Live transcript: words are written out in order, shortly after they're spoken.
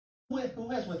Who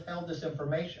has withheld this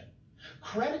information?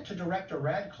 Credit to Director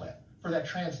Radcliffe for that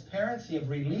transparency of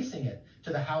releasing it to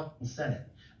the House and Senate.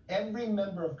 Every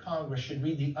member of Congress should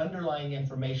read the underlying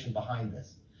information behind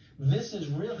this. This is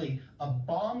really a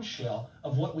bombshell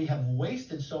of what we have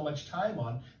wasted so much time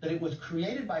on, that it was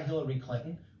created by Hillary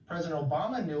Clinton. President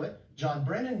Obama knew it, John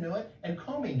Brennan knew it, and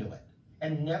Comey knew it,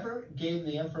 and never gave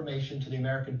the information to the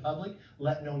American public,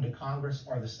 let alone to Congress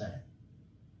or the Senate.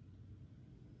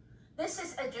 This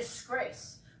is a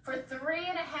disgrace. For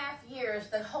 3.5 years,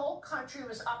 the whole country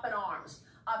was up in arms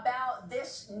about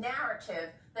this narrative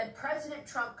that President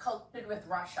Trump colluded with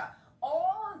Russia.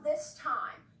 All of this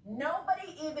time,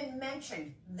 nobody even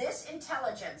mentioned this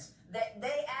intelligence, that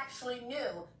they actually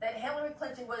knew that Hillary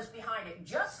Clinton was behind it.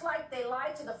 Just like they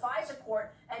lied to the FISA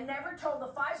court and never told the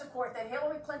FISA court that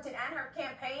Hillary Clinton and her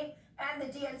campaign and the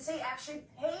DNC actually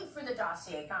paid for the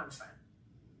dossier, Congressman.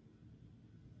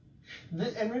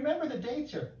 And remember the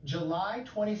dates here, July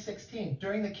 2016.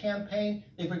 During the campaign,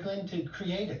 they were going to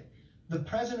create it. The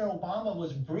President Obama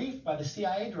was briefed by the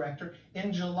CIA director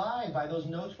in July by those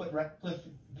notes what Radcliffe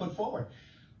put forward.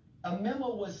 A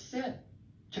memo was sent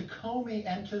to Comey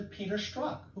and to Peter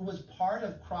Strzok, who was part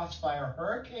of Crossfire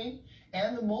Hurricane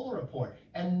and the Mueller report,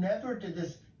 and never did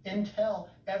this intel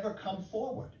ever come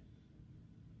forward.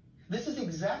 This is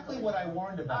exactly what I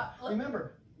warned about.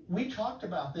 Remember, we talked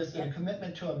about this in a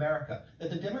commitment to America, that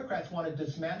the Democrats want to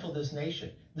dismantle this nation.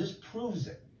 This proves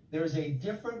it. There is a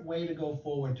different way to go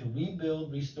forward to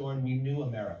rebuild, restore, and renew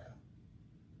America.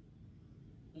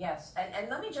 Yes, and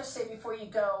let me just say before you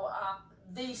go,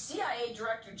 the CIA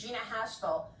director, Gina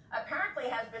Haspel, apparently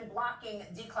has been blocking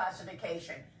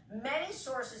declassification. Many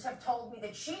sources have told me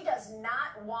that she does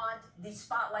not want the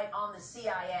spotlight on the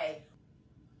CIA.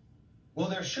 Well,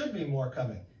 there should be more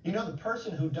coming. You know, the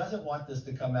person who doesn't want this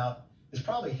to come out is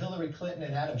probably Hillary Clinton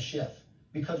and Adam Schiff,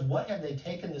 because what have they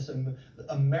taken this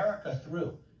America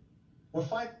through? We're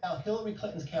finding out Hillary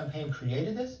Clinton's campaign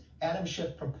created this, Adam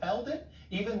Schiff propelled it,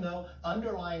 even though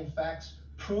underlying facts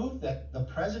prove that the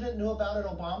president knew about it,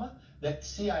 Obama, that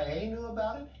CIA knew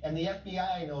about it, and the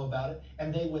FBI knew about it,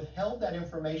 and they withheld that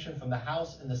information from the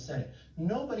House and the Senate.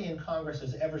 Nobody in Congress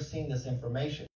has ever seen this information.